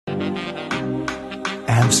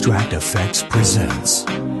Abstract Effects presents.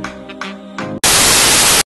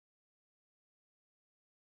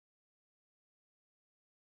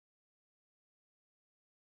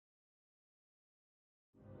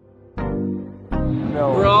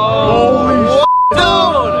 No. Bro! Dude!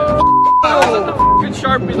 Good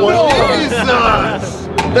Sharpie. Jesus!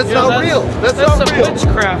 That's not real. That's not some real.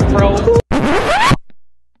 witchcraft, bro.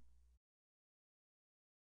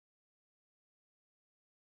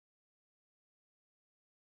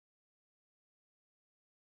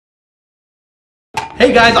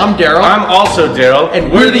 Hey guys, I'm Daryl. I'm also Daryl.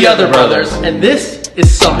 And we're the Other Brothers. And this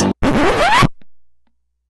is Summit.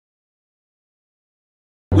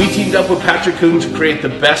 We teamed up with Patrick Kuhn to create the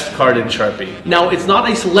best card in Sharpie. Now, it's not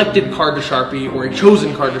a selected card to Sharpie or a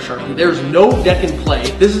chosen card to Sharpie. There's no deck in play.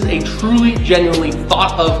 This is a truly, genuinely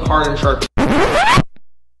thought of card in Sharpie.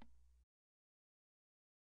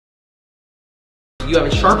 You have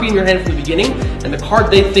a Sharpie in your hand from the beginning, and the card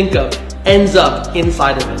they think of ends up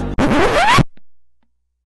inside of it.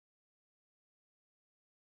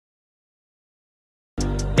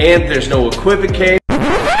 And there's no equivocate.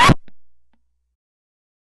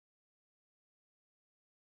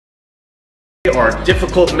 Or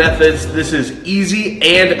difficult methods. This is easy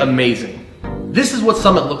and amazing. This is what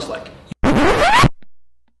Summit looks like.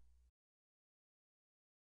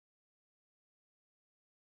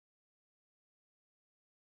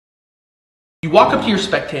 You walk up to your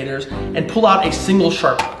spectators and pull out a single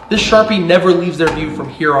Sharpie. This Sharpie never leaves their view from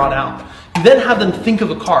here on out. You then have them think of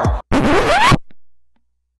a card.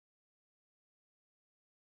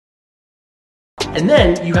 And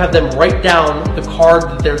then you have them write down the card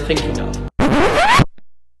that they're thinking of.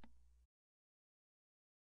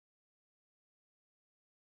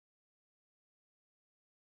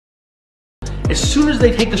 As soon as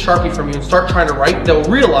they take the Sharpie from you and start trying to write, they'll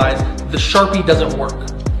realize the Sharpie doesn't work.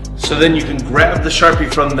 So then you can grab the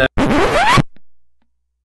Sharpie from them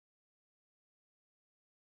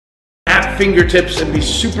at fingertips and be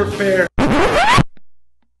super fair.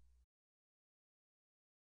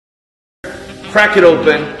 Crack it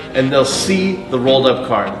open and they'll see the rolled up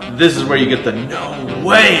card. This is where you get the no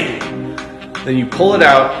way. Then you pull it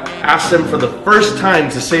out, ask them for the first time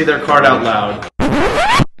to say their card out loud.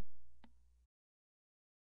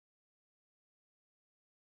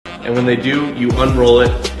 And when they do, you unroll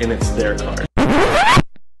it and it's their card.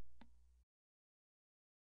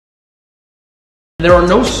 There are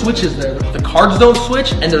no switches there. The cards don't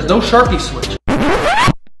switch and there's no Sharpie switch.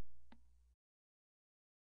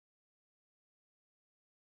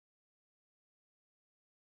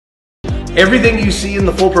 Everything you see in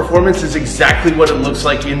the full performance is exactly what it looks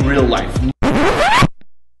like in real life.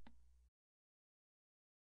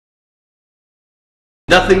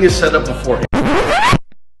 Nothing is set up beforehand.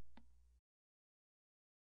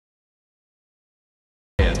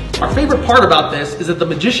 Our favorite part about this is that the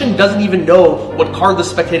magician doesn't even know what card the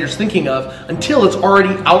spectator's thinking of until it's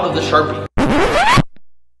already out of the Sharpie.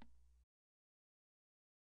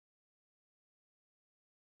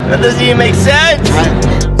 That doesn't even make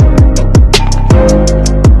sense!